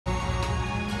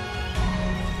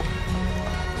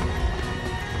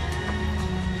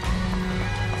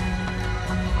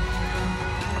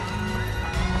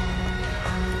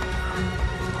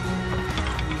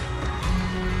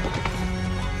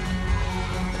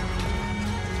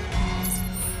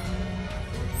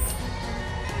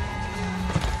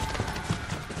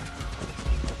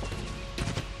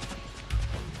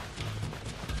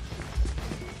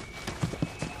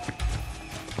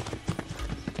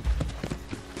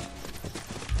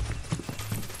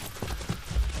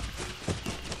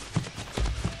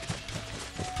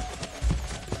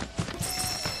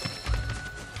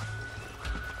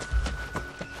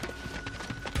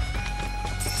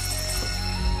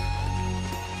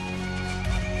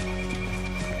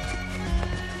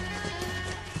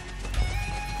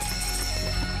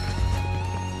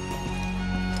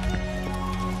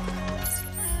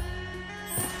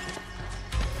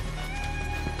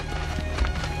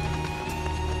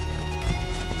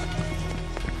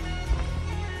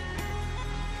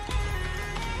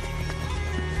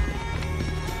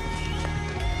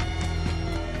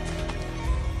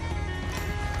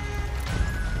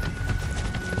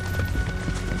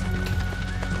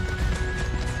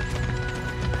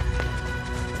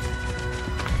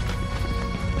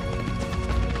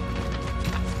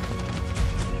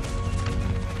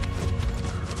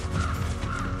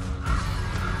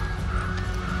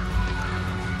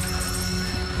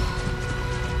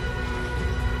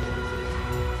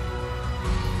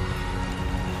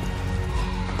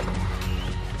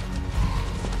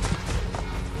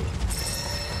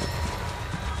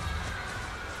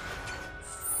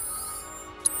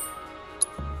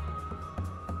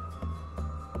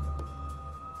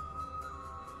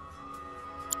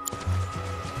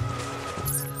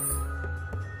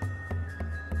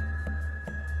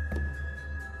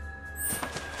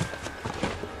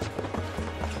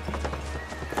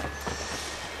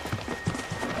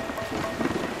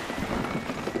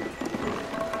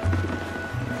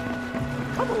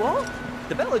What?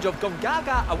 The village of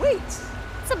Gongaga awaits!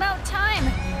 It's about time!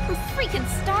 I'm freaking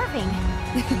starving!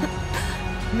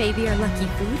 Maybe our lucky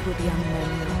food will be on the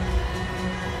menu.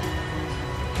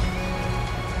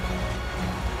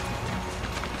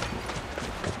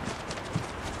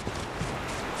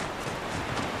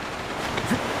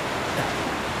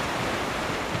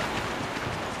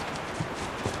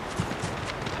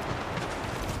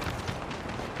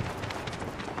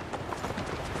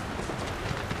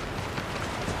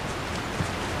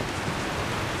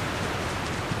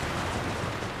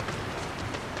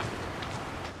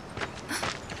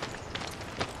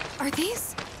 Are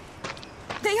these?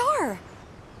 They are!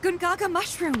 Gungaga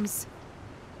mushrooms!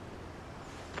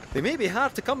 They may be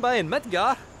hard to come by in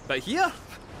Midgar, but here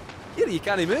you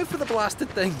can't move for the blasted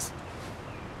things.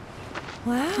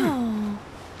 Wow.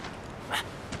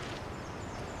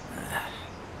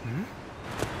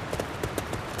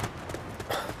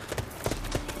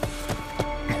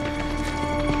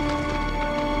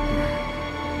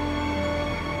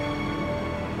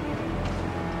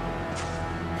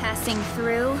 Passing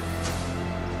through.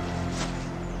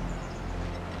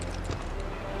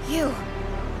 You.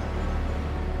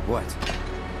 What?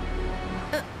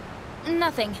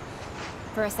 Nothing.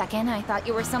 For a second, I thought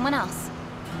you were someone else.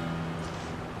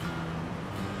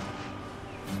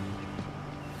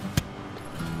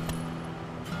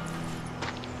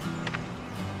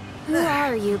 Who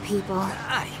are you people?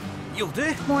 Aye, you'll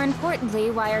do. More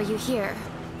importantly, why are you here?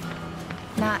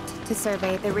 Not to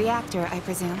survey the reactor, I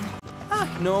presume. Ah,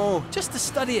 no, just to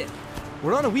study it.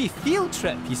 We're on a wee field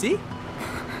trip, you see?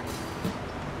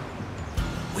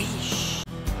 Whee!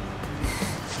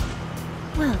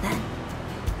 Well then.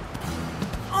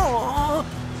 Aww!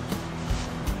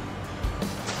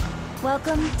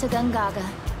 Welcome to Gungaga.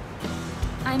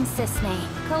 I'm Cisne,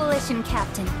 Coalition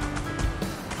Captain.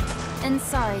 And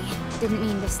sorry, didn't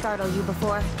mean to startle you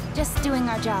before. Just doing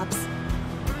our jobs.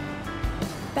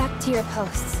 Back to your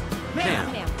posts.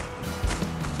 Ma'am.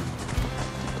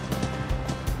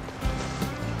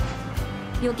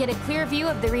 You'll get a clear view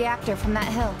of the reactor from that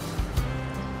hill.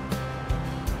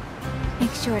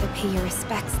 Make sure to pay your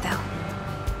respects, though.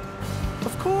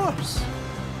 Of course.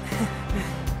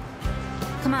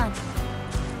 Come on.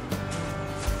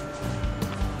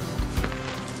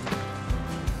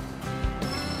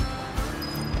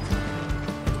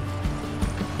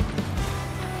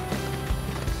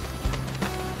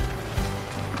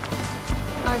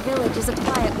 Our village is a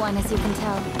quiet one, as you can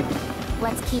tell.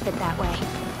 Let's keep it that way.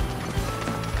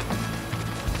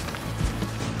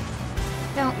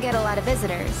 Don't get a lot of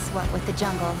visitors, what with the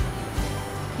jungle.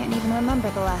 Can't even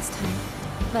remember the last time.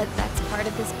 But that's part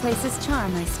of this place's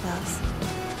charm, I suppose.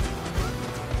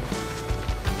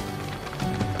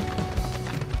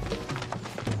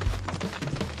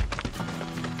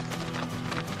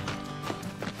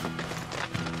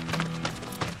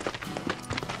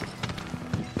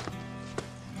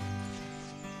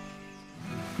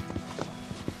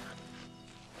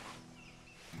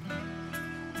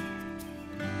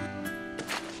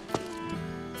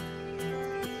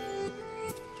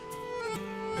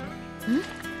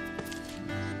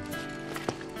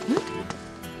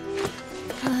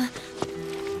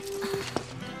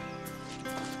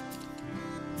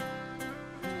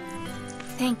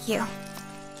 Thank you.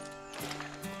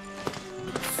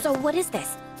 So what is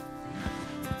this?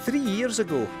 3 years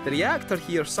ago, the reactor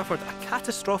here suffered a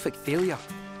catastrophic failure.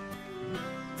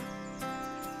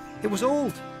 It was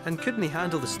old and couldn't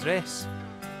handle the stress.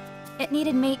 It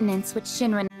needed maintenance, which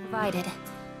Shinran provided.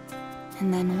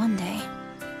 And then one day...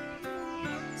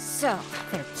 So,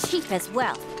 they're cheap as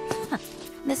well.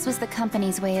 This was the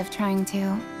company's way of trying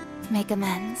to make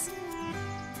amends.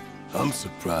 I'm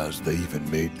surprised they even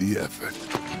made the effort.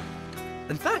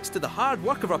 And thanks to the hard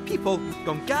work of our people,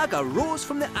 Gongaga rose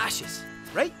from the ashes,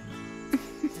 right?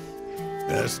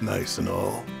 That's nice and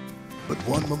all, but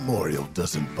one memorial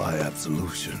doesn't buy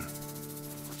absolution.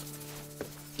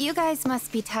 You guys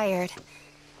must be tired.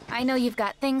 I know you've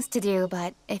got things to do,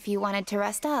 but if you wanted to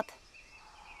rest up...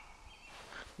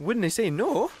 Wouldn't they say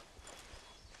no?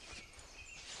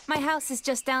 My house is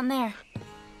just down there.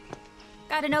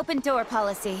 Got an open door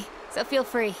policy, so feel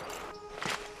free.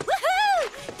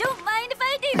 Woohoo! Don't mind if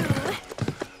I do!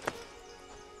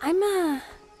 I'm,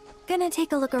 gonna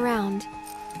take a look around.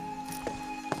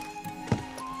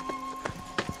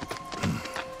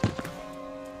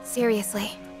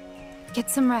 Seriously, get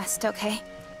some rest, okay?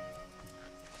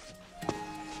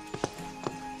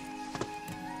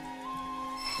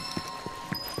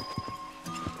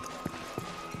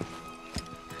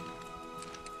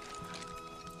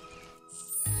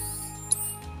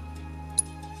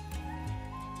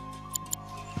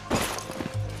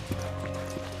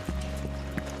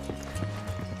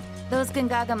 Those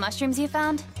Gungaga mushrooms you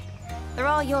found? They're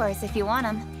all yours if you want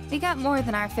them. We got more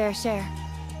than our fair share.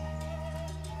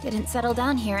 Didn't settle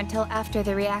down here until after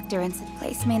the reactor incident.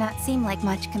 Place may not seem like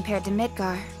much compared to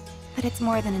Midgar, but it's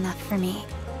more than enough for me.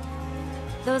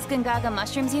 Those Gungaga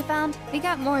mushrooms you found? We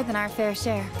got more than our fair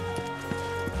share.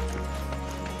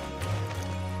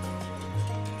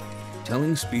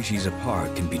 Telling species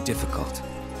apart can be difficult.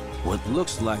 What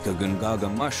looks like a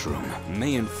Gungaga mushroom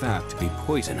may in fact be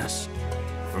poisonous.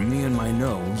 For me and my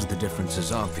nose, the difference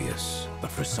is obvious.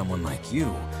 But for someone like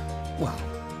you, well,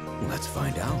 let's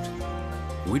find out.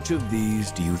 Which of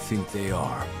these do you think they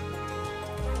are?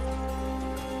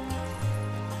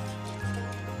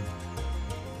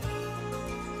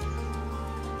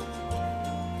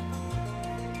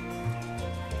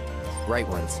 Right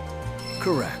ones.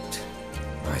 Correct.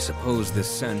 I suppose this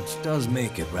scent does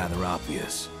make it rather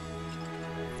obvious.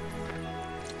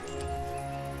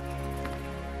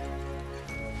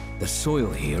 The soil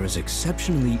here is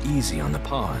exceptionally easy on the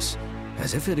paws,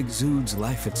 as if it exudes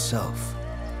life itself.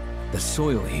 The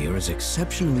soil here is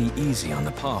exceptionally easy on the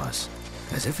paws,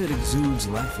 as if it exudes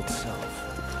life itself.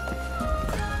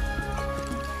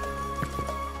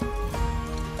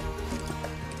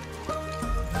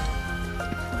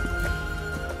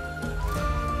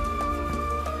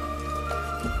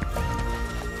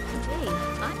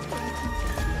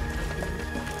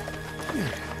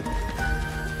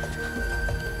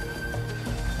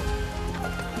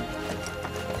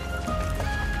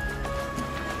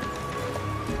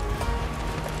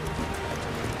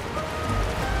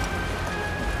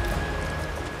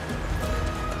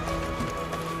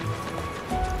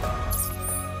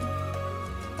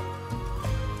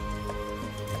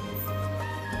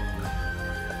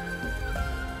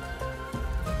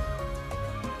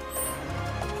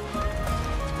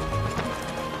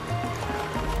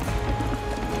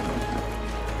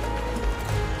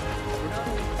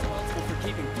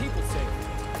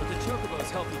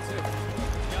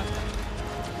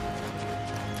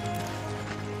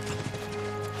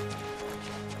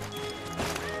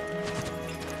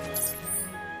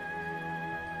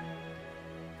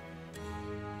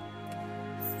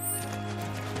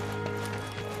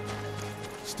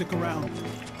 Stick around.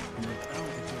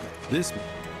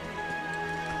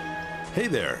 Hey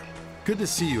there. Good to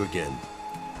see you again.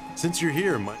 Since you're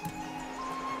here,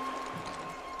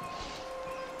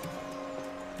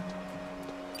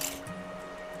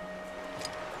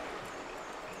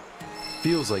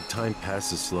 Feels like time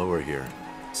passes slower here,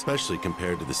 especially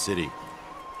compared to the city.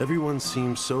 Everyone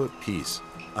seems so at peace.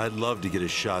 I'd love to get a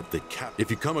shot that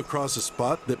If you come across a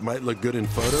spot that might look good in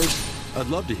photos, I'd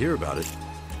love to hear about it.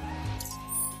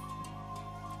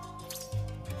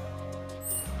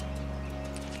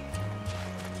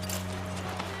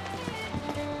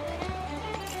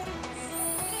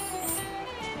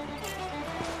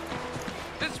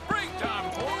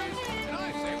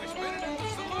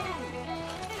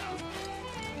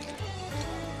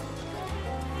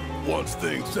 Once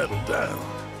things settle down,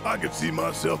 I could see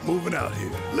myself moving out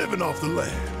here, living off the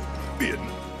land. Being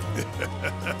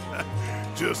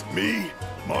just me,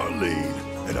 Marlene,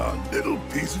 and our little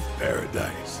piece of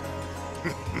paradise.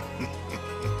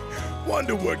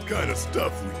 Wonder what kind of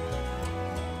stuff we...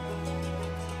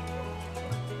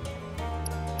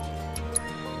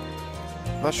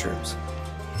 Mushrooms.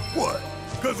 What?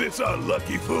 'Cause it's our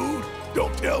lucky food?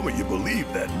 Don't tell me you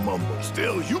believe that mumble.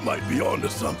 Still, you might be onto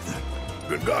something.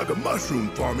 Gungaga mushroom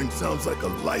farming sounds like a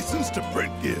license to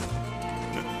print gift.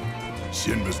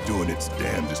 Shinra's doing its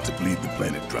damnedest to bleed the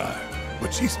planet dry,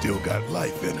 but she's still got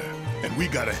life in her, and we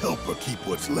gotta help her keep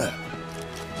what's left.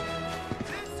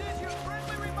 This is your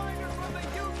friendly reminder from the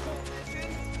youth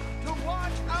coalition to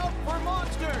watch out for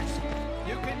monsters.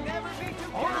 You can never be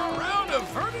too careful. Order a round of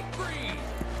verdant green.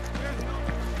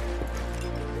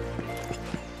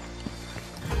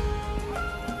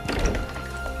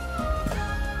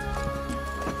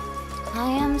 I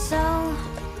am so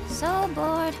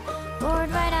bored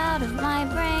right out of my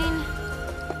brain.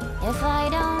 If I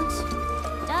don't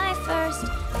die first,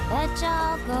 bet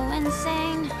y'all go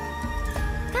insane.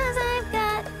 'Cause I've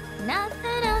got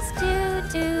nothing else to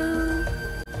do.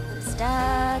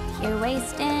 Stuck here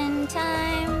wasting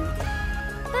time.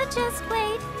 But just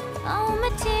wait, oh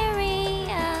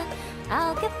materia,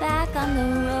 I'll get back on the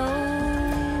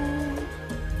road.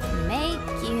 Make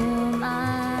you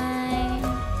mine.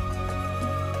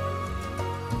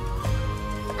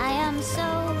 I am so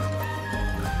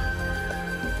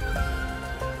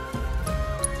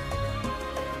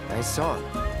Nice song.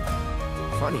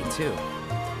 Funny, too.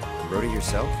 Wrote it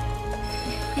yourself?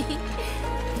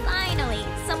 Finally,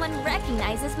 someone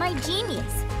recognizes my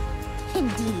genius.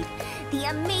 Indeed, The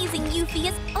amazing Yuffie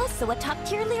is also a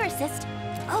top-tier lyricist.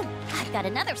 Oh, I've got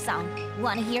another song.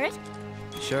 Wanna hear it?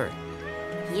 Sure.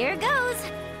 Here goes.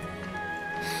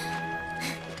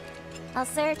 I'll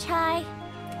search high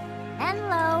and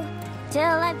low till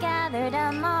I've gathered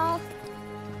 'em all.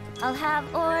 I'll have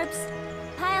orbs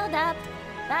piled up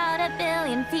about 1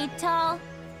 billion feet tall.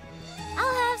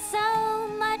 I'll have so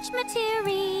much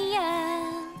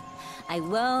material, I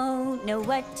won't know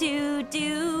what to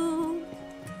do.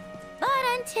 But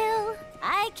until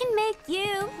I can make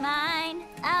you mine,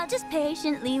 I'll just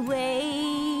patiently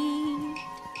wait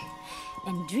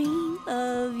and dream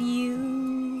of you.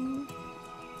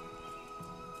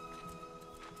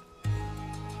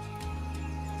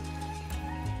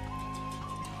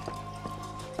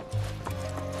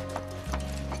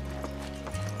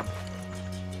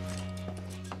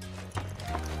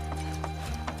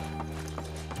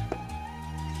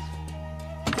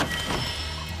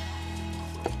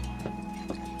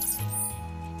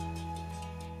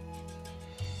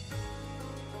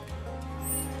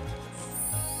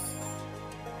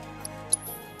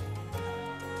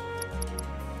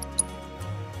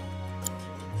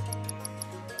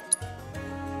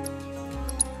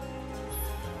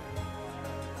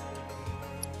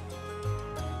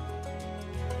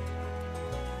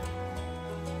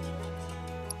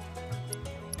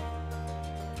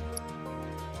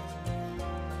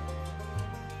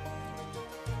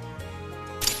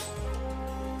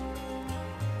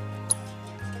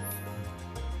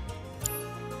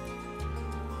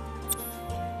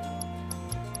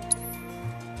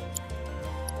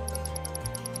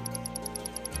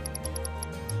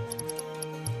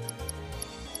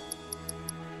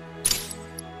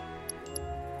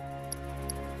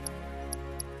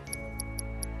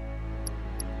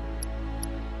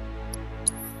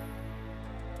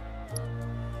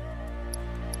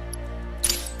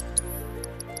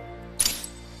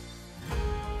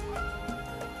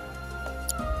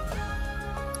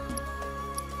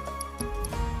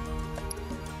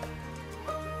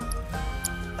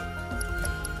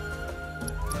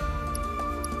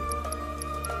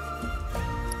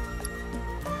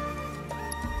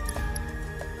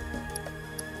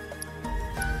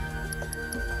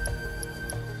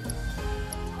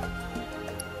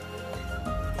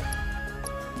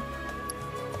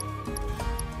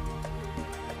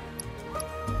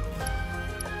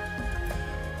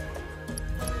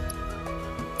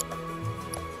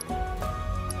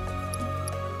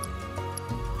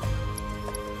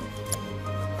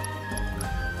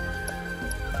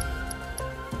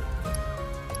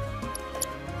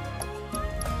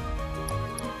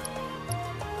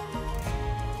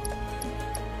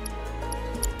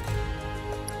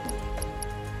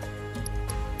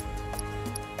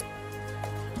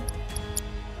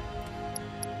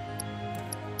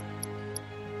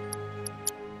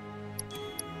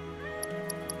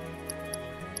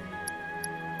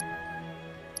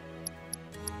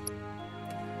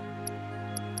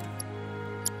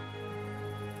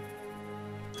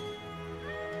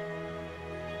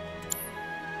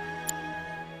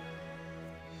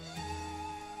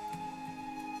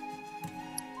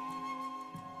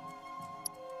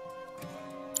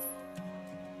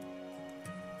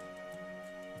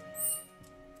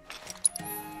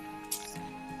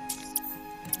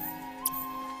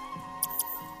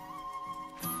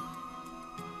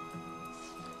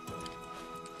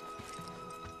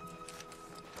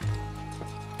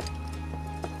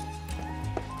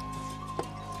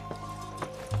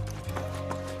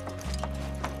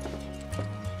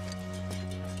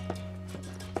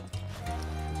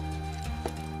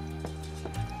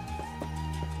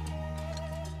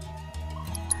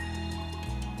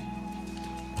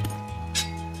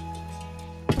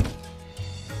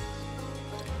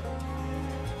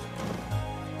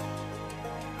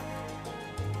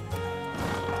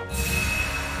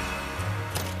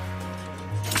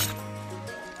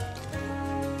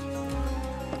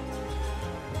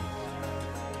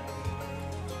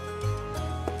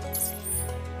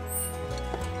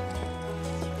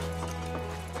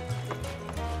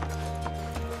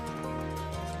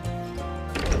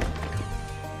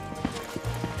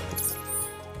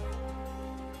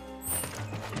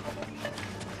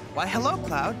 Why, hello,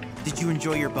 Cloud. Did you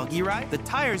enjoy your buggy ride? The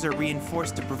tires are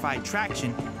reinforced to provide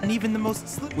traction, and even the most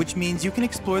slip, which means you can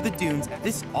explore the dunes.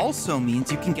 This also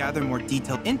means you can gather more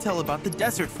detailed intel about the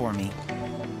desert for me.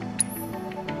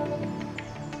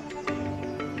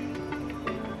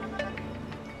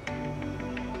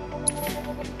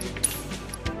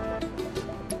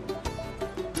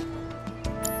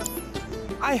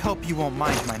 I hope you won't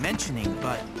mind my mentioning,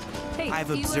 but I've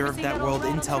observed that World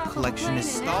Intel collection is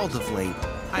stalled of late.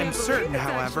 I'm certain,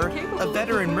 however, a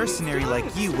veteran mercenary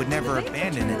like you would never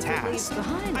abandon a task.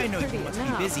 I know you must be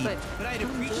busy, but I'd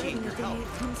appreciate your help. It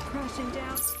comes crashing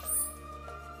down.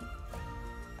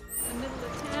 The middle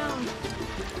of town.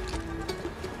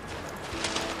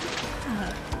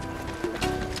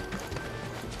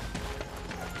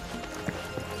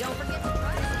 Don't forget to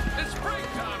try. It's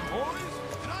springtime, boys,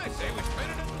 and I say we spend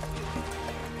it in the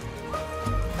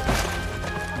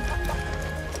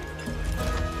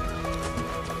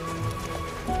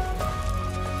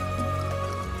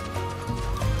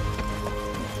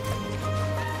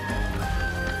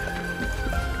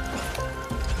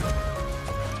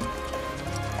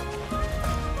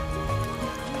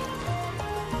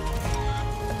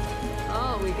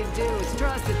All we can do is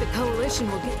trust that the Coalition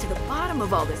will get to the bottom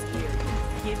of all this gear.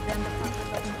 Give them the proper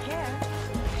love and care.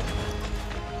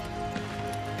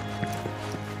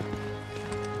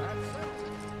 That's it.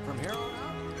 From here on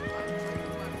out, I'm trading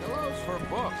my pillows for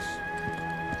books.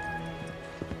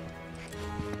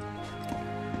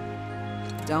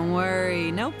 Don't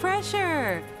worry, no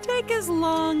pressure. Take as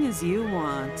long as you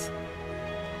want.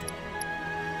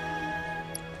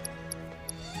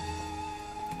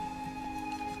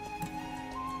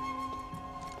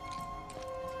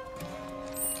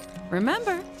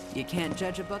 Remember, you can't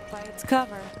judge a book by its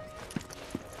cover.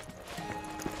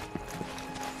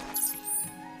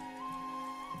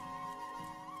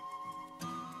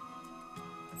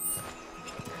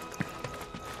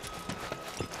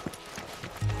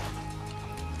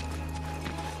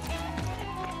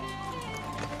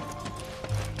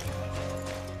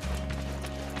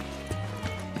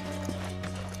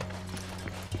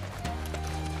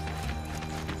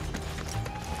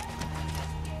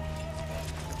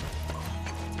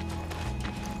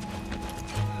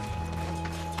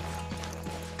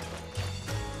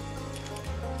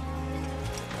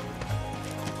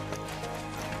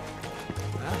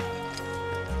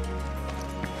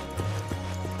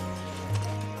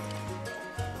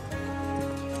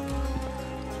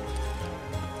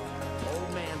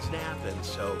 Old man's napping,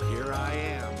 so here I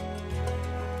am.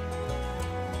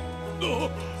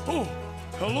 Oh,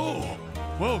 hello.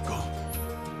 Welcome.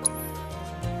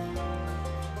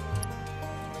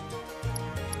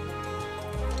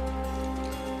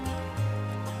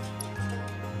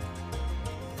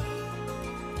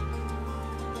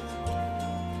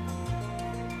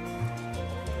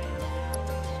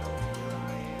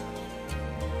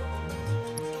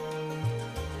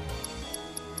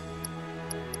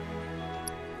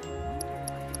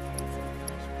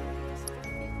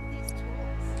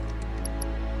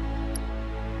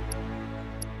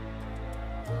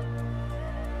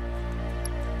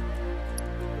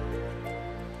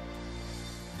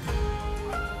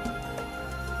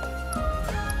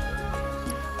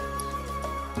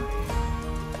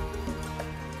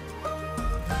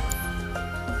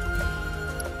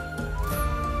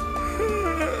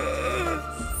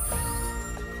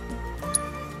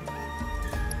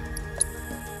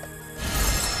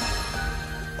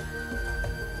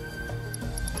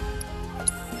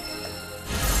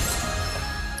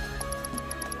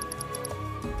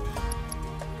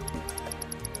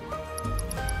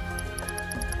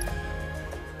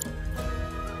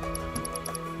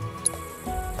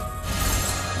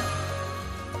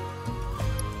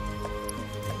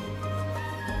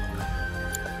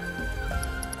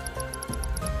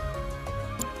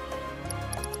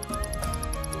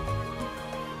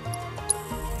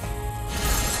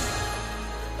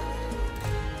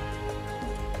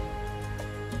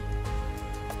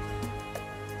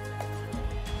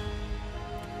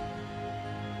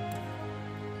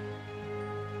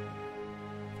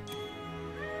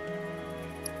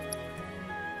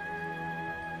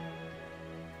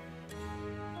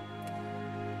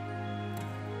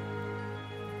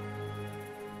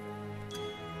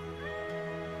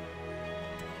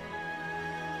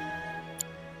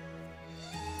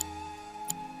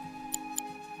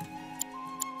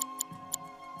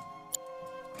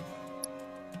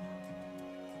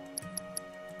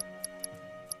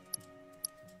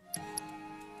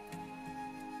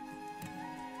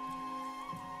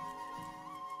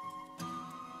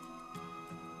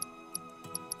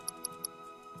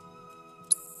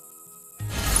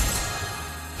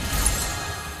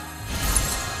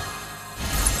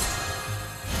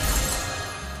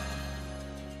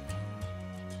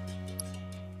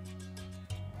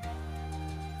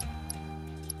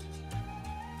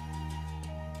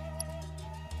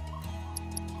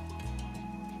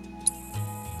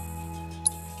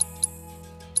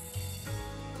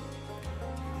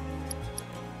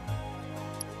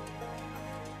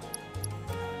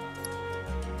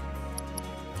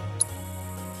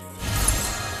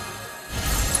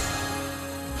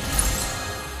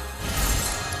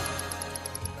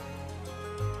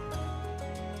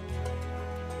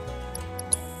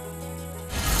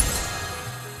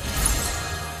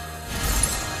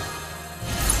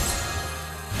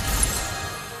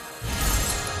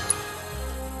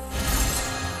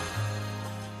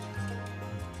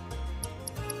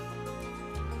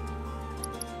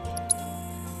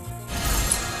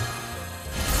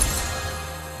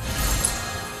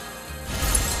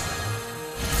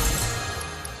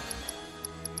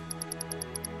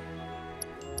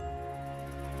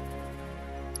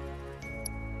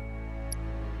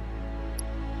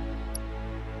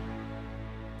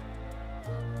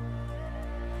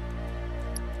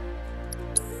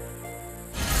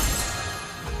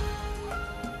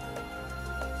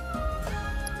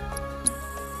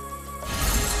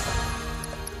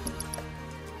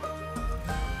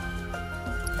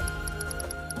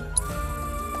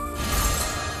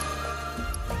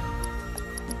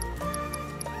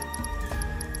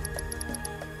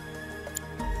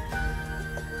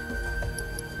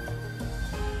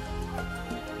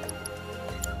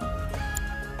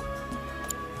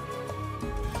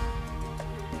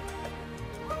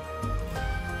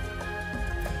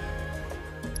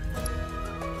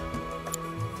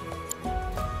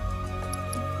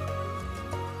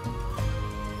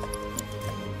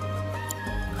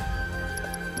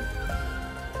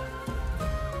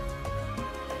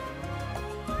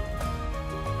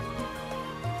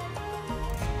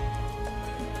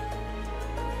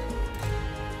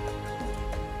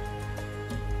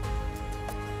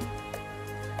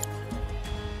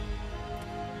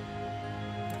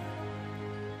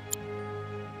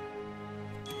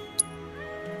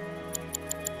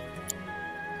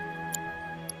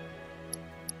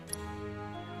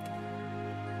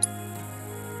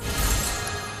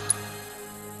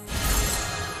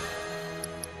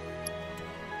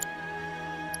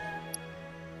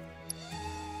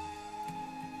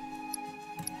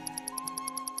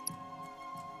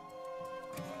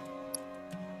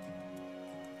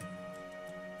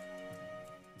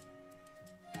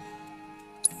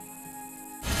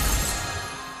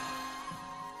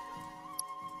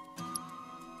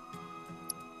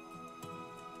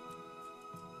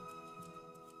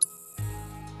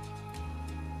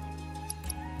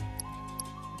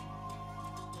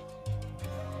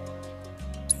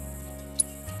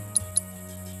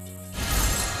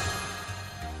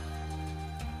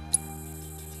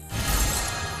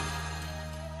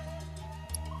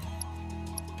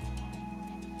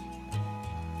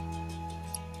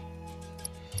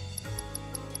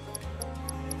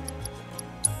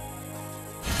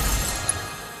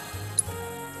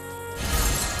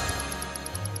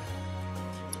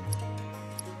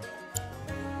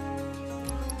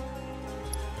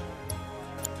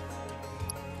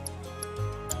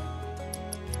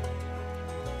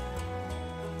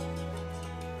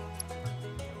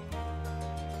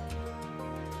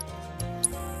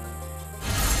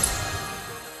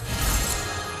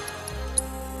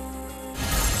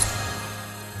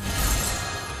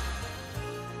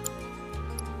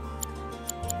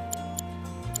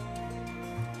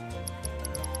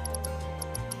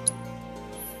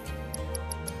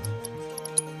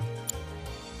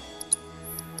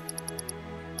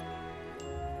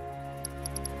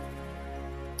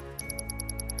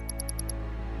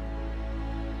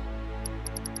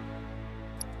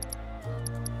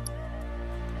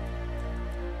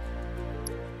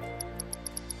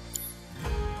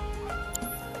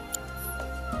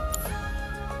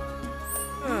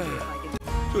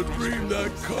 to dream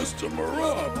that customer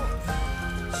up.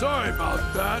 Sorry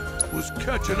about that. Was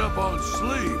catching up on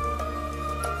sleep.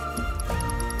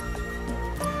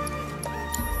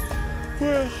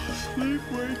 Well, sleep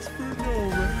waits for no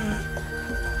man.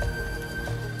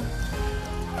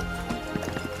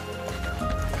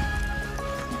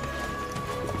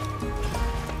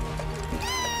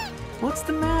 What's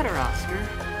the matter, Oscar?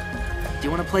 Do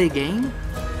you want to play a game?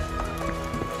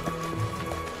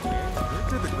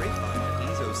 After the grapevine at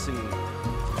Ezo soon.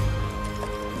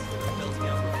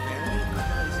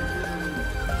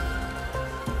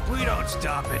 We don't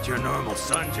stop at your normal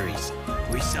sundries.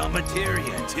 We sell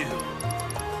materia, too.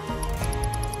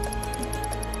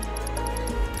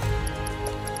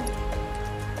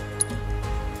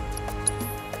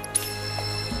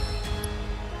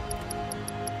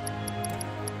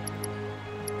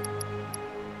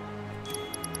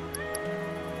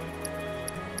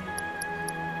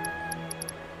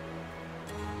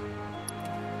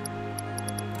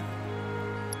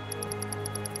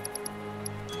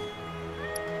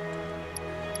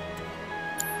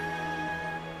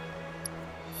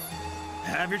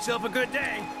 Have yourself a good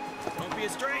day. Don't be a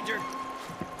stranger.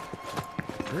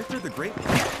 Heard through the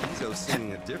grapevine, Ezo's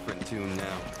singing a different tune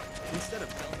now. Instead of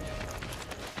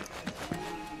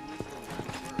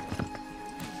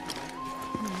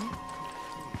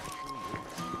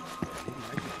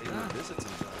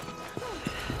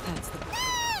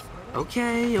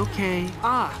Okay, okay.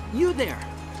 Ah, you there.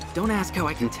 Don't ask how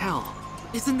I can tell.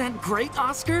 Isn't that great,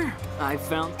 Oscar? I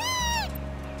found...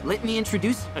 Let me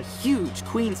introduce a huge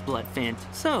Queen's Blood fan.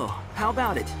 So, how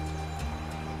about it?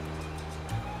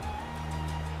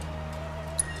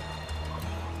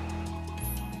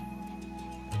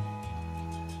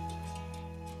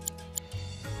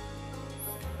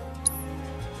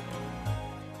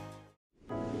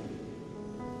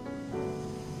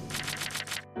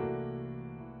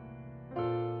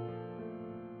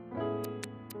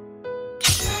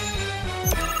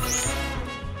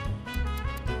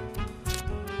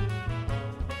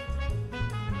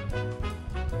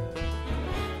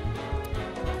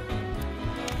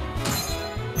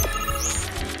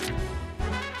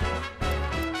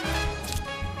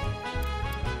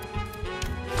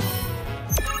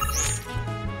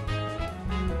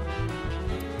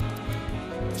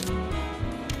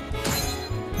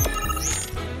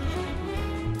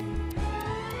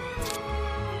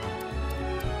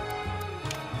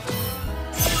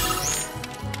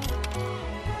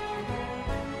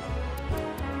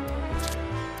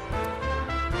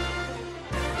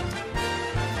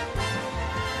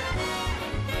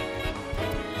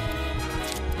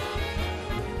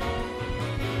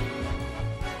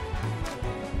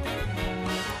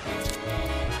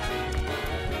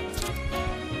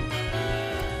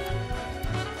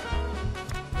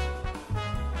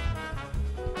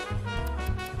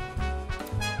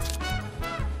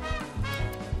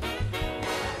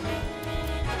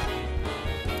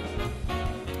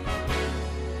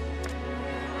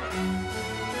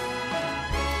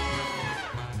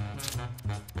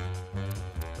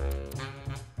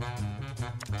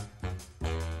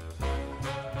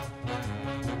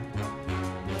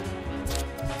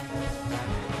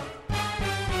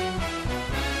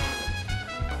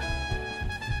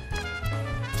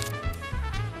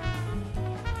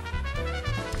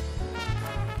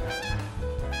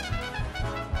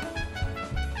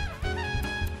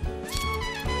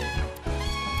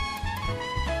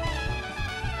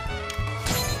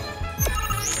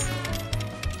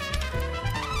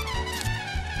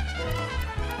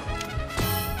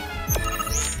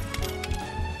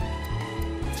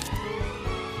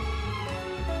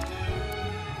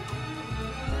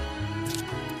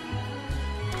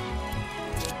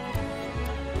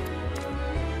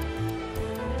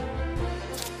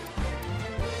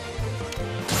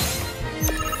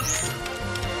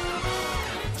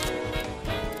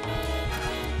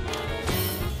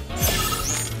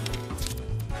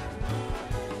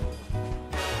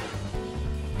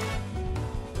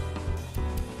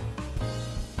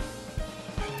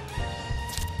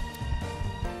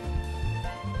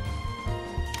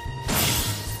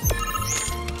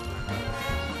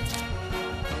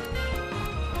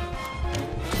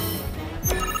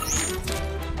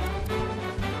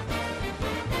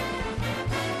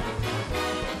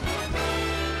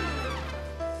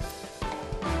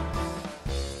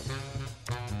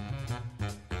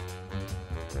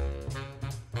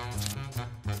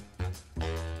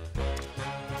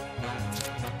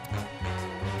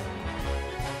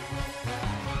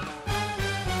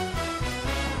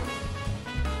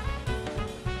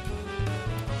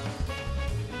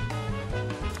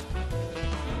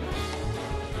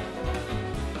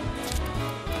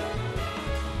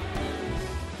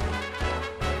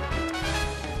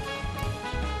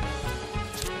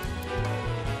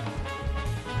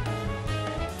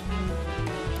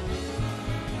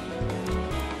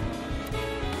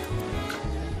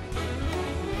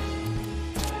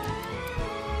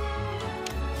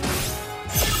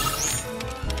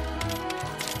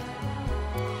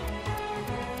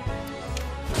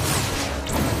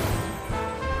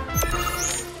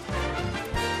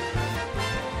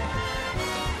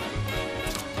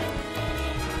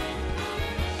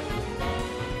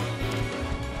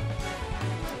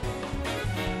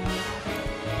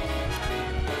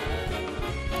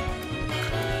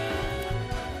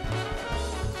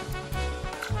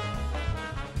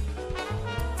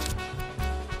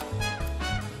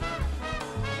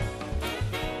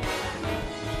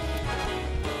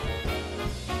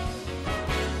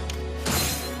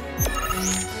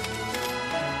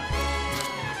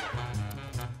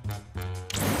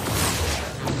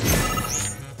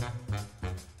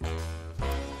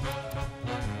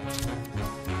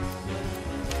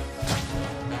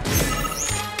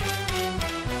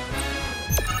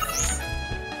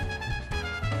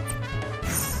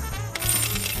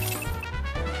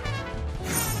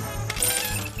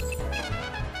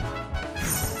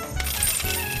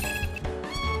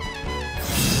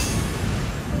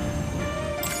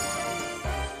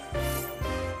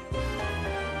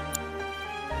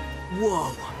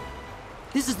 Whoa.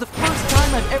 This is the first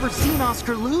time I've ever seen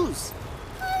Oscar lose.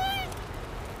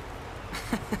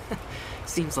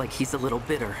 Seems like he's a little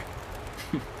bitter.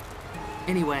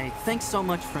 Anyway, thanks so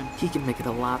much, friend. He can make it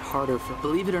a lot harder for...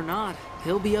 Believe it or not,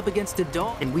 he'll be up against a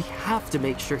dog, and we have to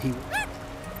make sure he...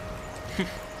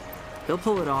 He'll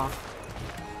pull it off.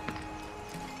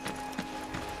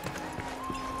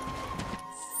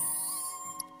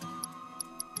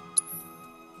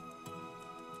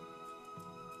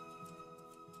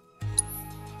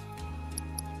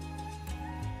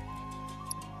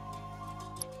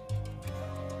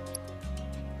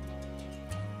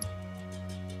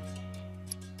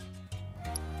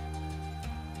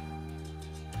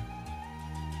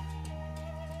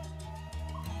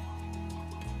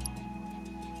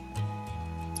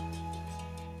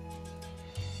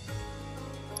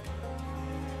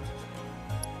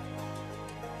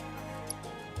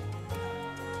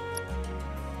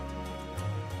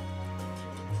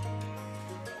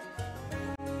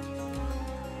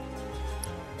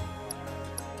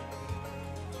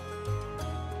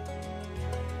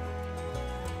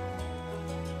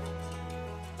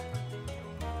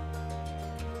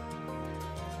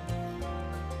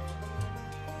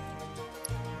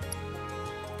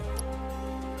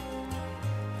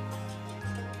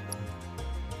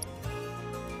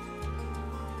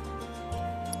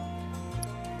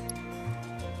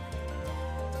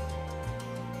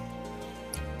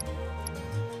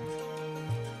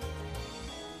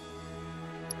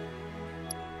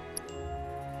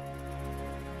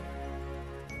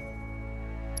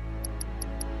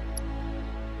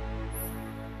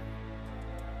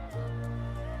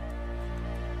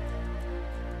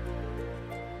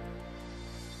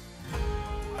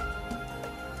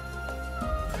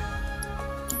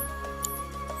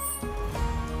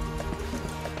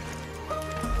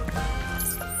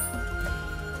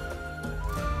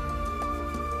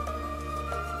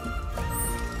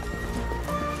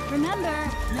 Remember,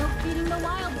 no feeding the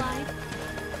wildlife.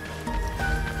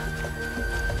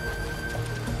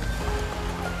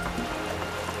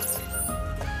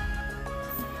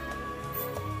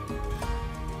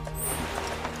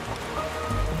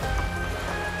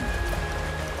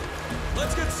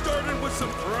 Let's get started with some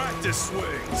practice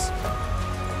swings.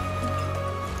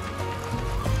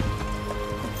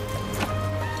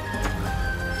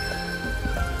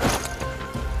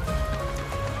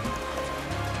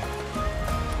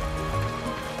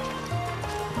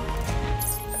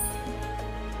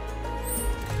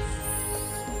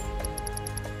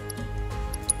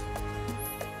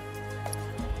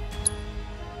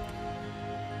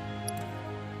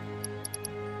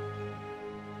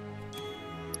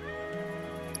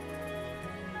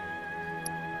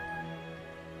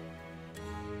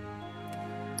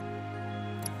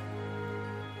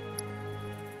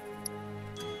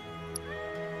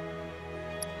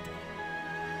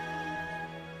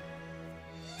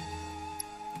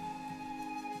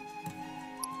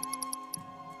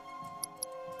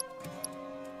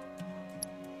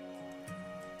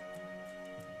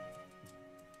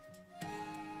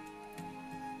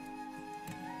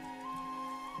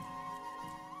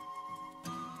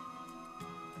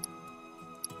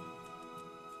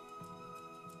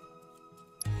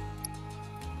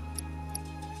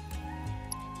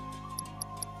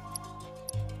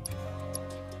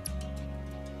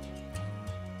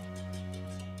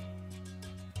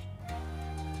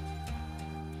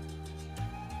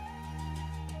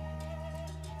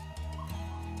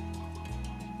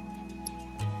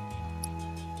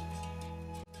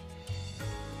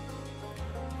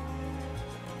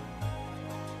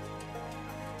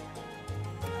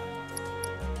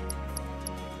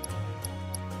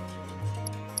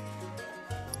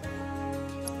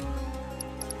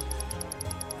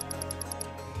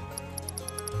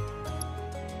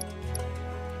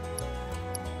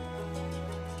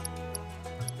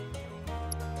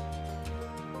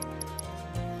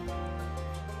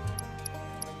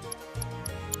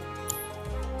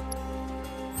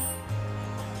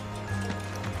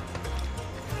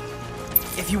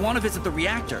 If you want to visit the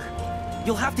reactor,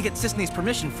 you'll have to get Cisne's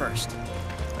permission first.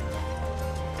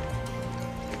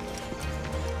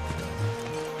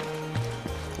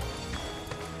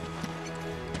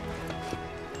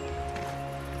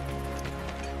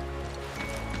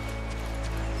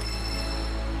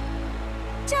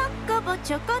 Chocobo,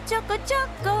 choco, choco,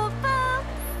 chocobo.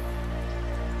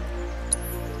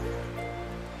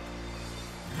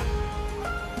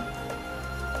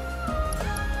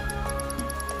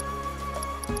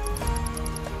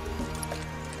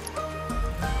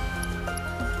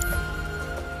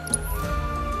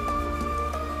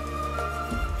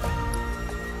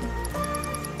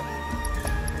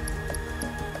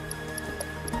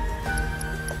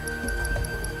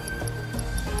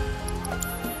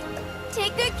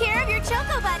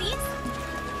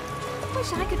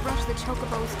 wish I could rush the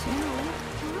chocobos too.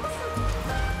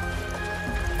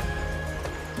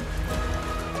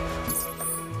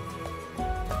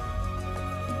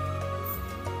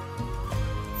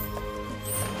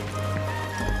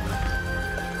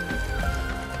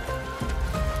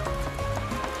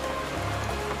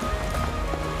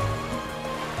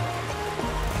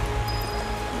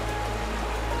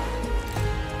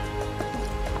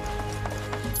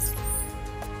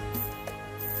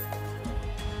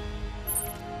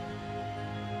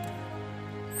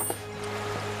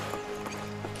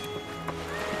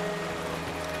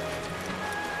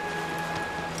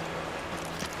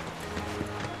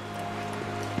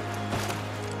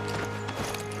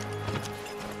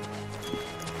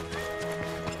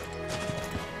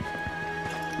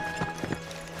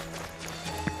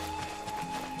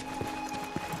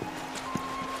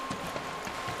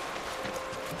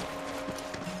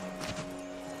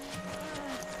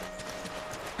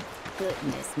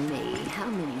 Goodness me, how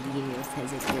many years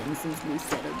has it been since we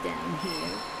settled down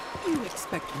here? You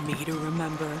expect me to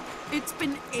remember? It's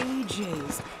been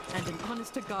ages, and an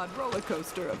honest-to-God roller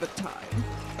coaster of a time.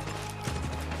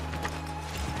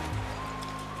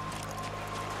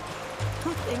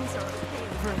 Things are okay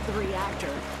over at the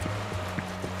reactor.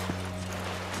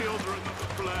 Children of the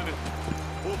planet,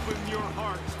 open your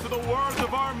hearts to the words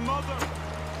of our mother.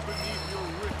 Beneath your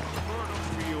rich fertile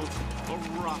fields, a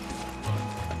rock.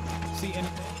 See, and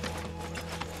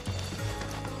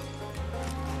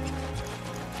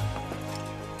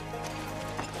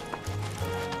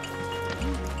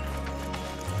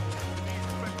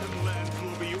Expectant lands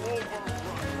will be overrun.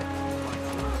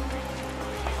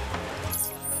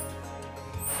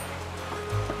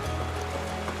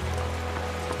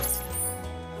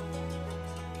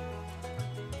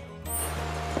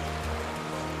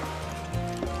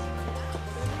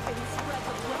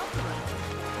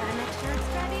 Gotta make sure it's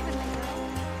spread evenly,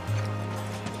 though.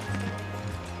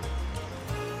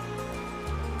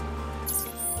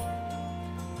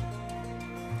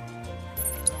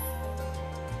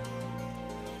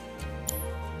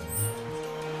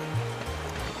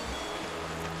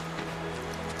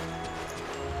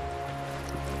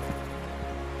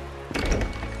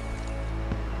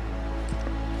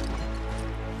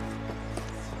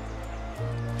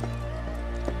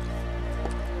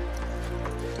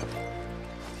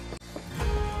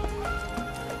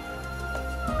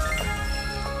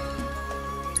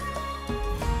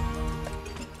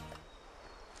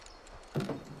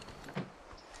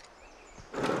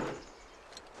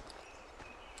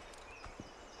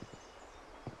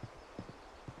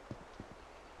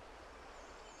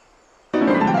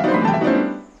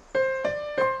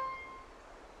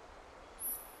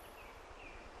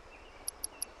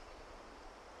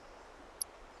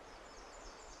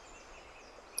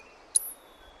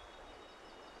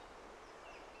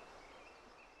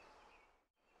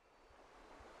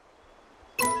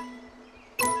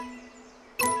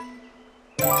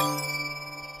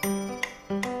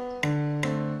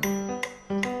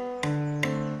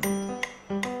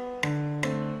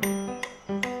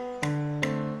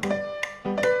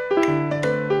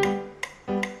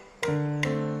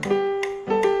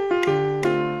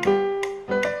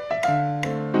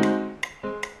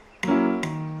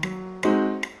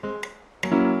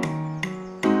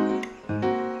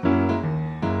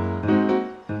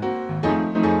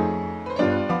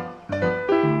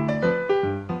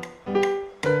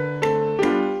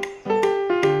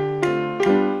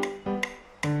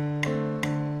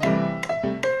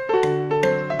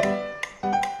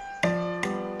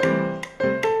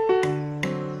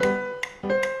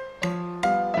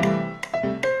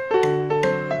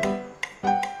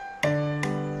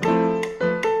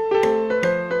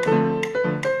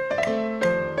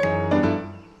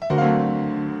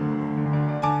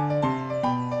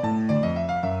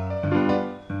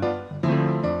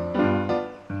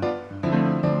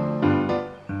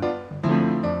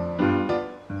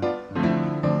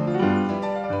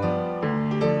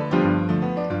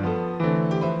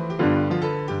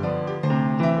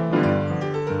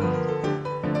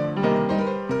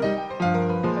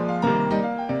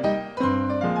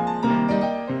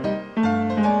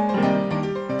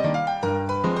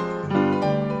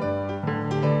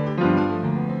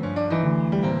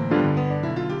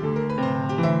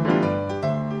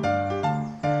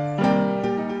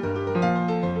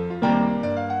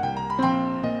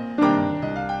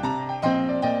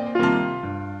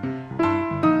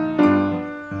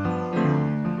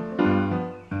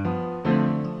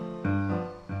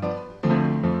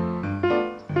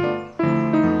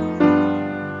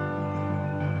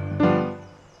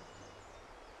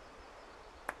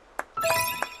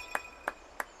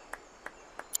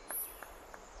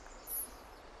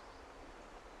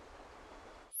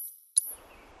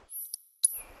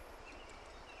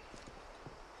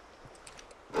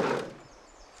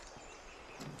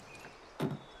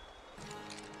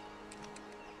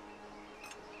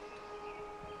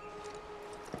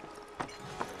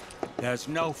 There's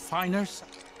no finer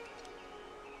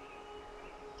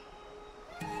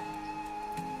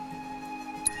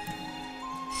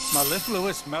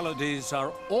mellifluous melodies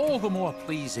are all the more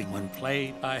pleasing when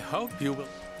played. I hope you will.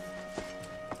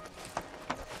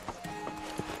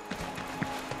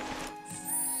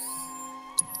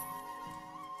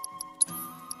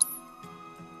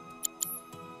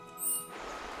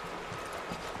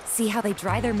 See how they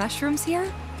dry their mushrooms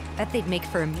here? Bet they'd make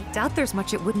for a meal. Doubt there's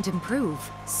much it wouldn't improve.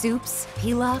 Soups,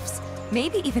 pilafs,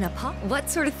 maybe even a pot. What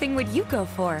sort of thing would you go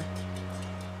for?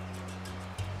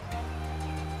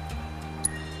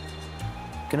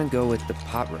 Gonna go with the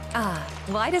pot roast. Ah,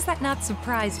 why does that not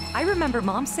surprise you? I remember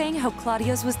Mom saying how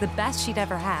Claudio's was the best she'd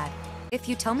ever had. If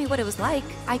you tell me what it was like,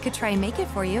 I could try and make it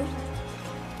for you.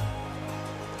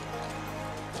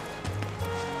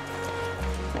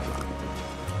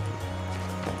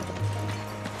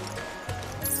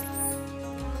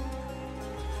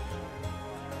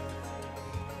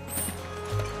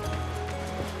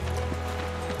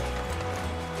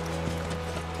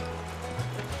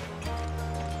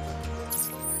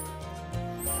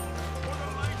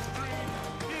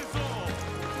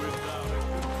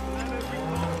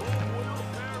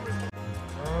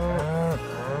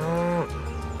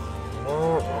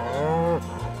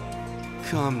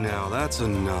 Come now, that's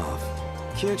enough.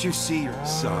 Can't you see you're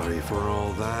sorry for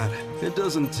all that? It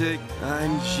doesn't take...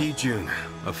 I'm Ji-jun,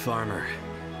 a farmer.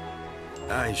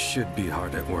 I should be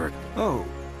hard at work. Oh,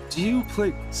 do you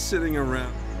play sitting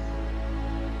around?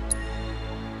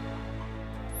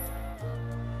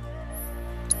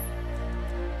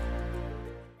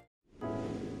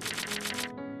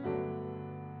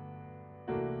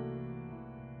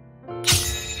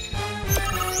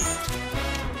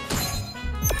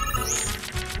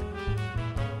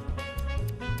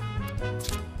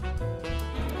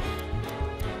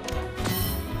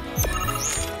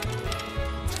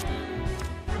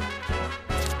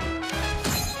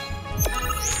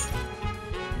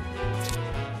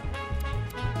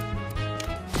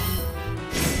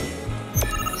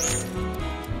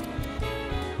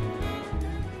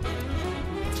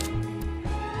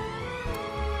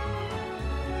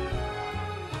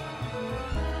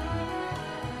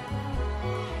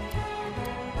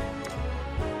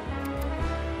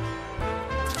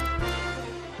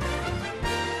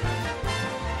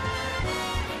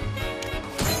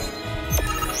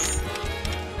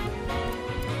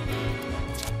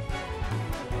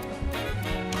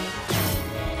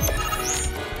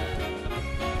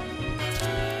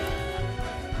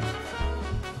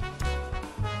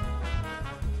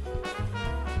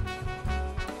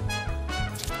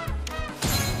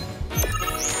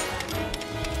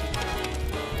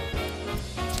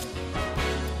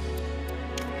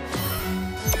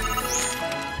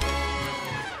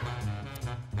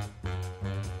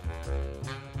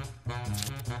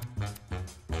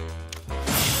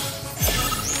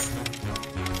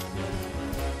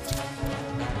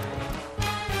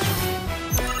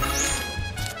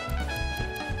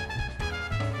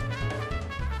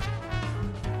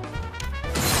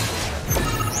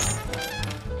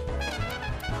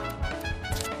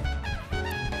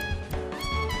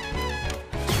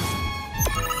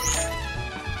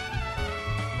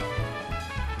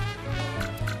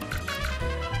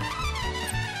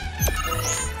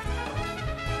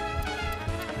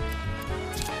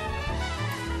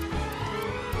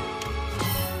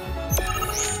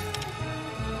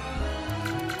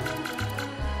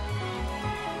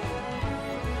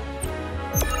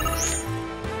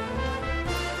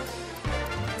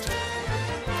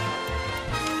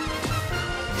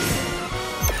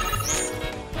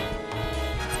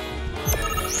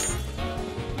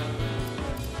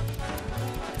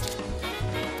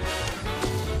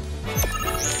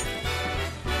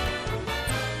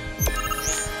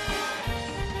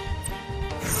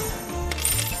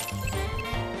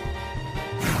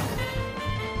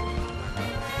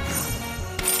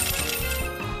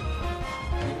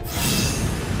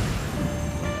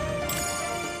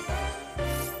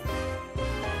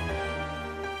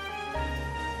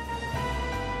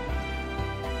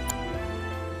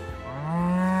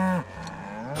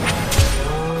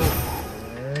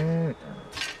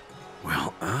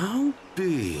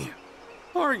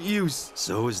 Aren't you?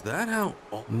 So is that how?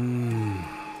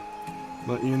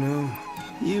 But you know,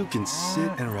 you can sit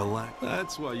and relax.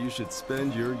 That's why you should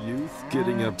spend your youth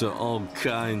getting up to all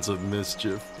kinds of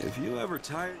mischief. If you ever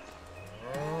tired.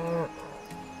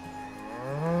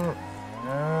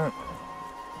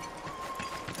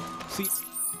 See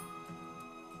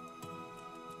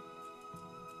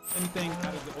anything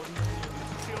out of the ordinary?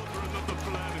 Children of the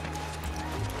planet.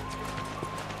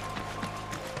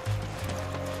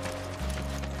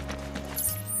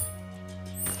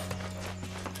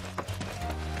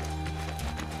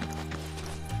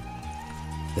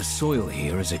 The soil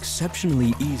here is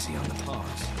exceptionally easy on the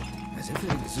paws, as if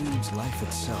it exudes life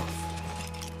itself.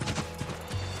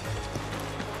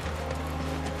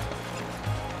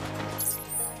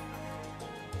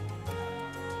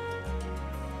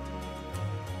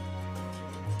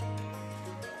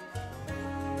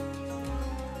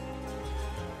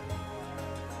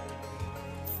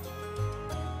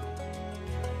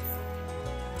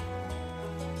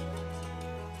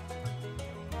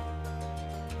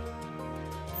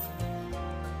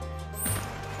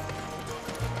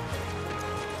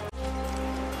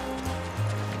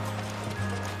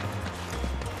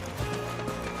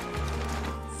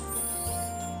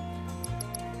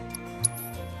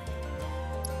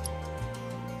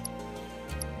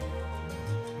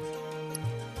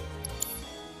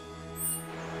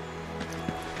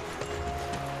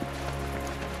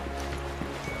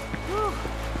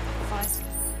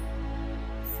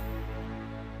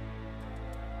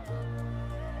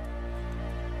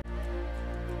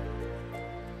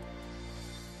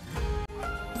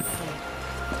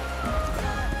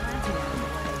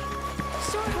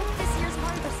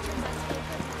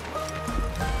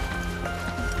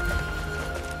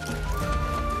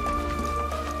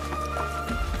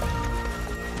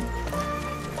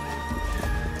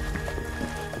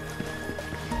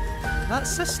 That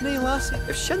Sisney lassie,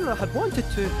 if Shinra had wanted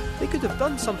to, they could have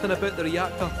done something about the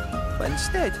reactor. But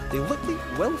instead, they looked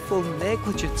like willful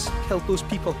negligence killed those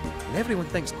people, and everyone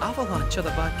thinks Avalanche are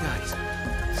the bad guys.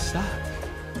 Sad.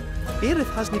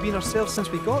 Aerith hasn't been herself since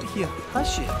we got here,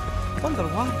 has she? Wonder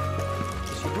why.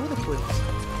 Does she know the place?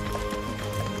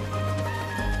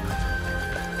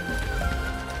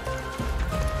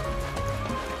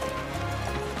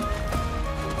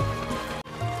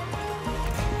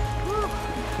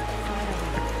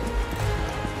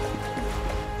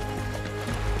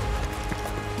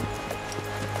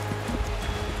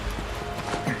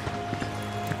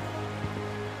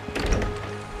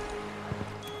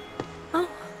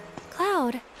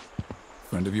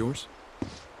 Friend of yours?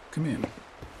 Come in.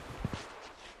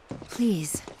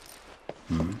 Please.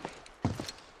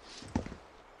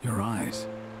 Your eyes.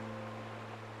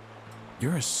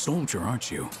 You're a soldier, aren't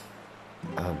you?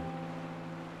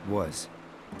 Was.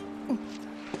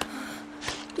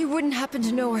 You wouldn't happen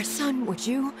to know our son, would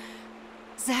you?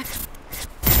 Zack?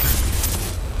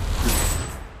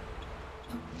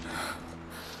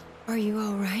 Are you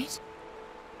all right?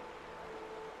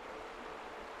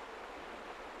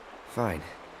 Fine.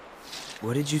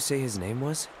 What did you say his name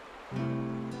was?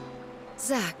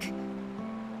 Zack.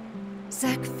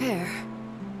 Zack Fair.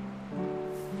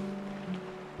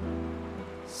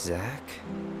 Zack?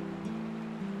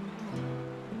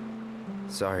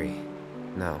 Sorry.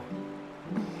 No.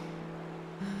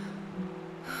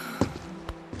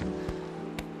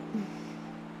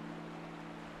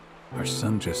 Our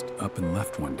son just up and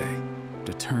left one day,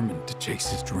 determined to chase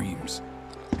his dreams.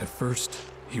 At first,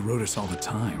 he wrote us all the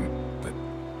time, but...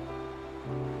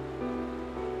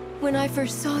 When I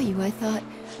first saw you, I thought,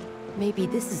 maybe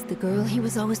this is the girl he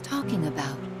was always talking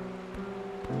about.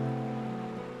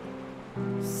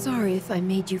 Sorry if I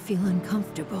made you feel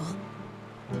uncomfortable.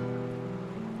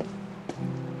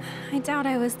 I doubt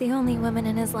I was the only woman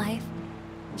in his life.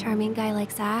 Charming guy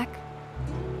like Zack.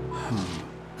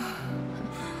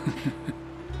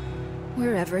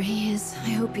 Wherever he is, I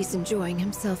hope he's enjoying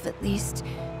himself at least.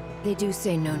 They do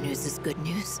say no news is good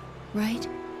news, right?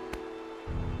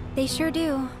 They sure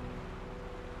do.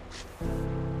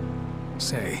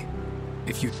 Say,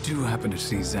 if you do happen to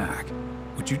see Zack,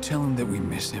 would you tell him that we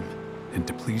miss him, and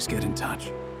to please get in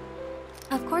touch?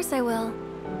 Of course I will.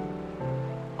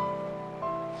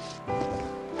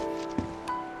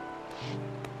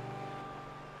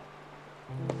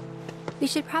 We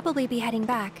should probably be heading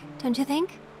back, don't you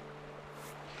think?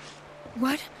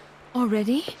 What?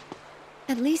 Already?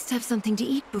 At least have something to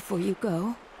eat before you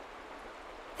go.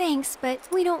 Thanks, but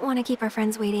we don't want to keep our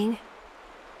friends waiting.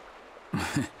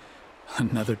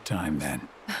 Another time, then.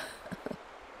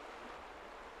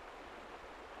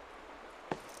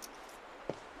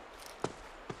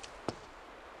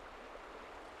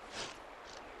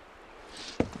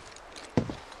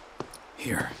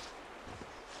 Here.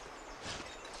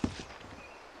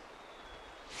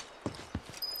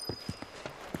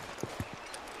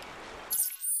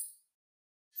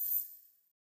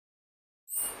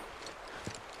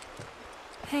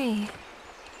 Hey.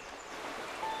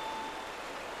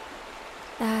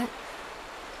 That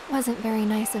wasn't very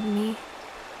nice of me.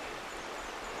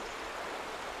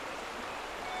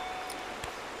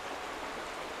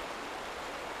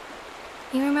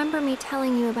 You remember me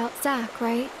telling you about Zack,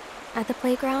 right? At the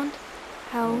playground?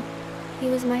 How he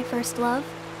was my first love?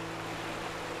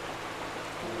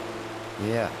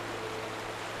 Yeah.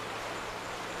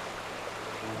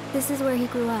 This is where he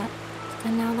grew up.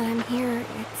 And now that I'm here,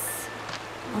 it's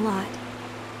a lot.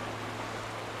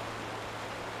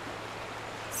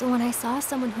 So when I saw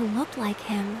someone who looked like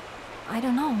him, I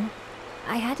don't know.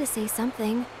 I had to say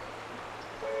something.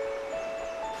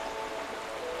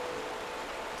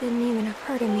 Didn't even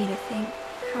occur to me to think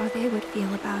how they would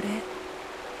feel about it.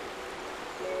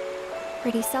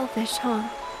 Pretty selfish, huh?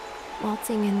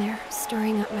 Waltzing in there,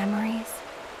 stirring up memories.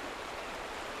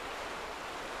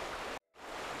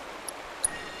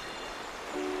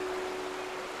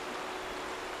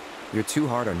 You're too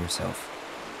hard on yourself.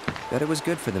 Bet it was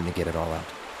good for them to get it all out.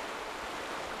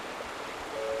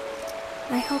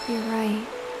 I hope you're right.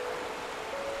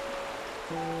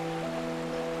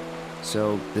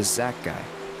 So, this Zach guy,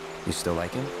 you still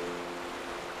like him?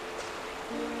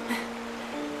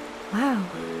 Wow.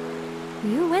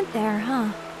 You went there,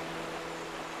 huh?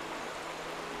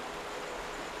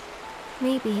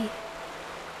 Maybe.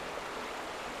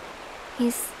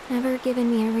 He's never given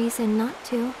me a reason not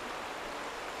to.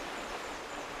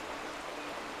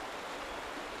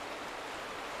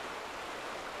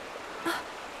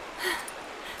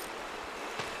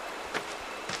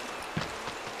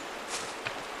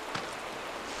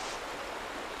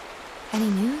 Any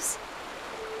news?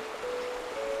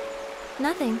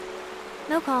 Nothing.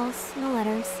 No calls, no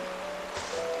letters.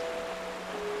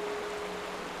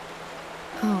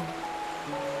 Oh.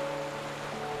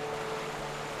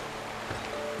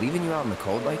 Leaving you out in the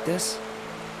cold like this?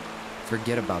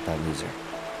 Forget about that loser.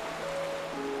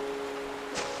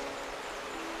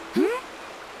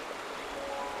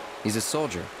 He's a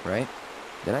soldier, right?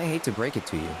 Then I hate to break it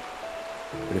to you.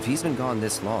 But if he's been gone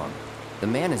this long, the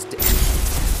man is dead.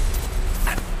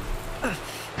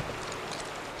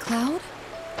 Cloud?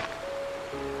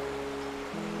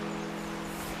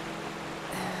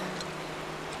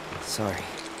 Sorry.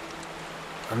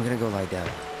 I'm gonna go lie down.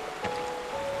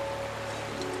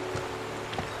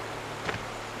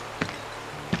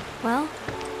 Well,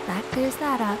 that clears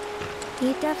that up.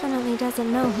 He definitely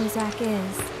doesn't know who Zach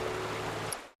is.